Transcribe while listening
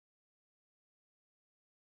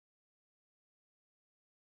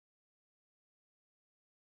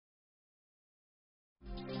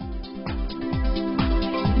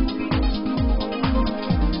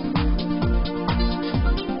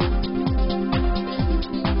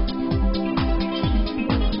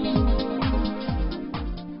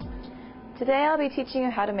Today I'll be teaching you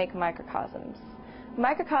how to make microcosms.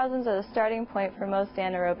 Microcosms are the starting point for most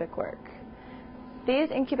anaerobic work. These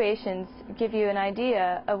incubations give you an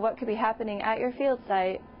idea of what could be happening at your field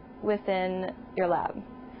site within your lab.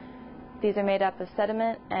 These are made up of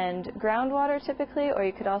sediment and groundwater typically, or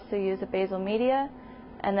you could also use a basal media,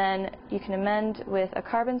 and then you can amend with a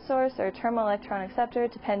carbon source or a thermal electron acceptor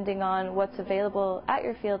depending on what's available at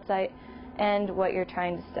your field site and what you're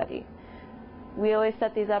trying to study. We always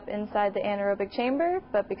set these up inside the anaerobic chamber,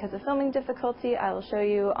 but because of filming difficulty, I will show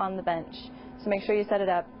you on the bench. So make sure you set it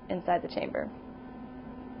up inside the chamber.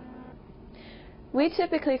 We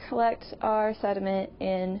typically collect our sediment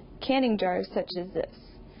in canning jars such as this.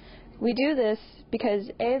 We do this because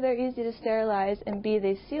A, they're easy to sterilize, and B,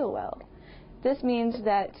 they seal well. This means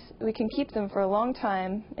that we can keep them for a long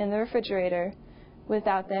time in the refrigerator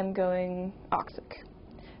without them going oxic.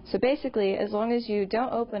 So basically, as long as you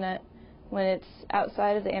don't open it when it's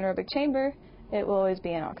outside of the anaerobic chamber, it will always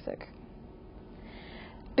be anoxic.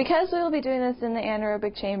 Because we will be doing this in the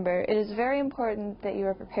anaerobic chamber, it is very important that you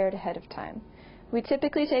are prepared ahead of time. We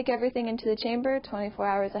typically take everything into the chamber 24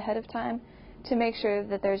 hours ahead of time to make sure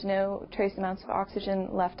that there's no trace amounts of oxygen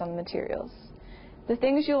left on the materials. The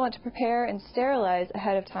things you'll want to prepare and sterilize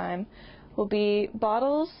ahead of time will be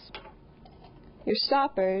bottles, your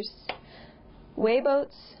stoppers, weigh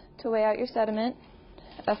boats to weigh out your sediment,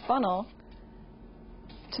 a funnel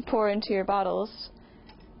to pour into your bottles,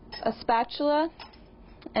 a spatula,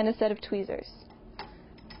 and a set of tweezers.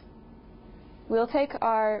 We'll take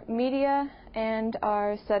our media and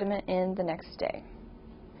our sediment in the next day.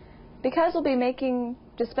 Because we'll be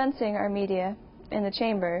dispensing our media in the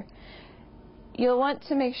chamber, you'll want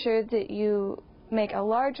to make sure that you make a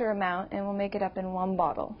larger amount, and we'll make it up in one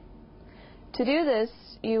bottle. To do this,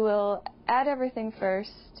 you will add everything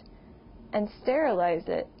first and sterilize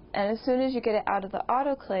it, and as soon as you get it out of the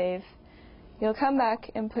autoclave, you'll come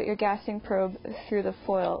back and put your gassing probe through the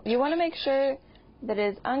foil. You want to make sure that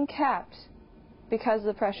it is uncapped because of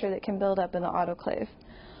the pressure that can build up in the autoclave.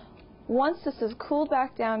 Once this is cooled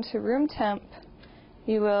back down to room temp,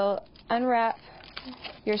 you will unwrap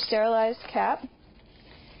your sterilized cap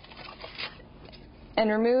and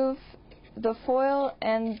remove the foil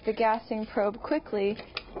and the gassing probe quickly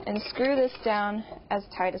and screw this down as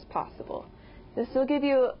tight as possible. This will give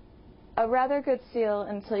you a rather good seal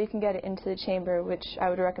until you can get it into the chamber, which I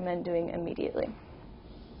would recommend doing immediately.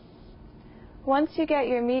 Once you get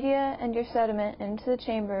your media and your sediment into the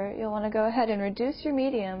chamber, you'll want to go ahead and reduce your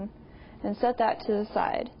medium and set that to the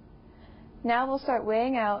side. Now we'll start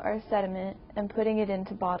weighing out our sediment and putting it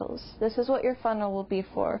into bottles. This is what your funnel will be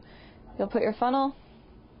for. You'll put your funnel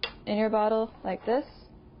in your bottle like this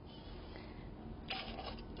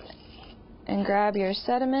and grab your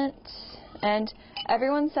sediment. And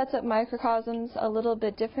everyone sets up microcosms a little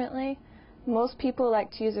bit differently. Most people like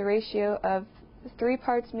to use a ratio of 3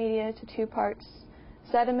 parts media to 2 parts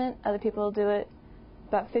sediment. Other people do it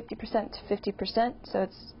about 50% to 50%, so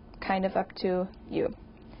it's kind of up to you.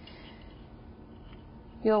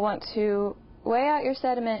 You'll want to weigh out your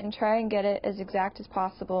sediment and try and get it as exact as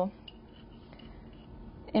possible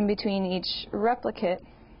in between each replicate.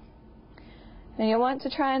 And you'll want to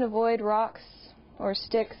try and avoid rocks or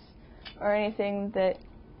sticks or anything that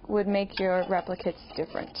would make your replicates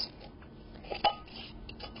different.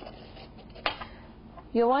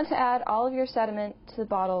 You'll want to add all of your sediment to the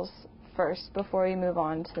bottles first before you move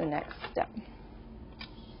on to the next step.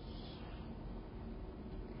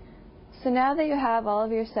 So now that you have all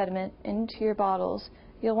of your sediment into your bottles,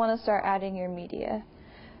 you'll want to start adding your media.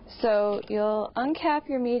 So you'll uncap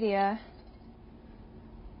your media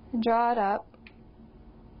and draw it up.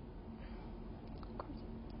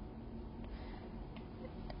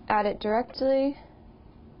 Add it directly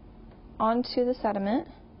onto the sediment.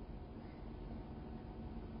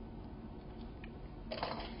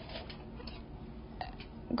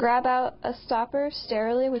 Grab out a stopper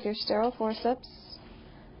sterilely with your sterile forceps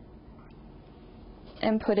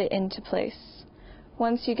and put it into place.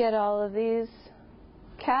 Once you get all of these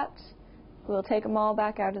capped, we'll take them all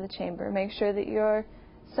back out of the chamber. Make sure that your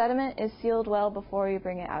sediment is sealed well before you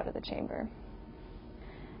bring it out of the chamber.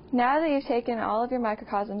 Now that you've taken all of your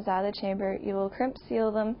microcosms out of the chamber, you will crimp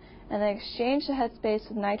seal them and then exchange the headspace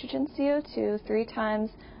with nitrogen CO2 3 times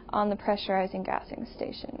on the pressurizing gassing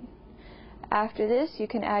station. After this, you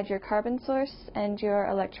can add your carbon source and your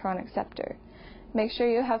electron acceptor. Make sure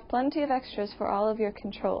you have plenty of extras for all of your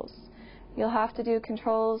controls. You'll have to do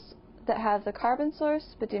controls that have the carbon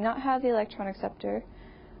source but do not have the electron acceptor,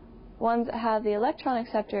 ones that have the electron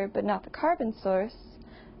acceptor but not the carbon source,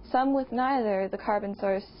 some with neither the carbon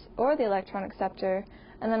source or the electron acceptor,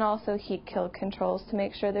 and then also heat kill controls to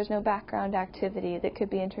make sure there's no background activity that could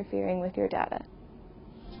be interfering with your data.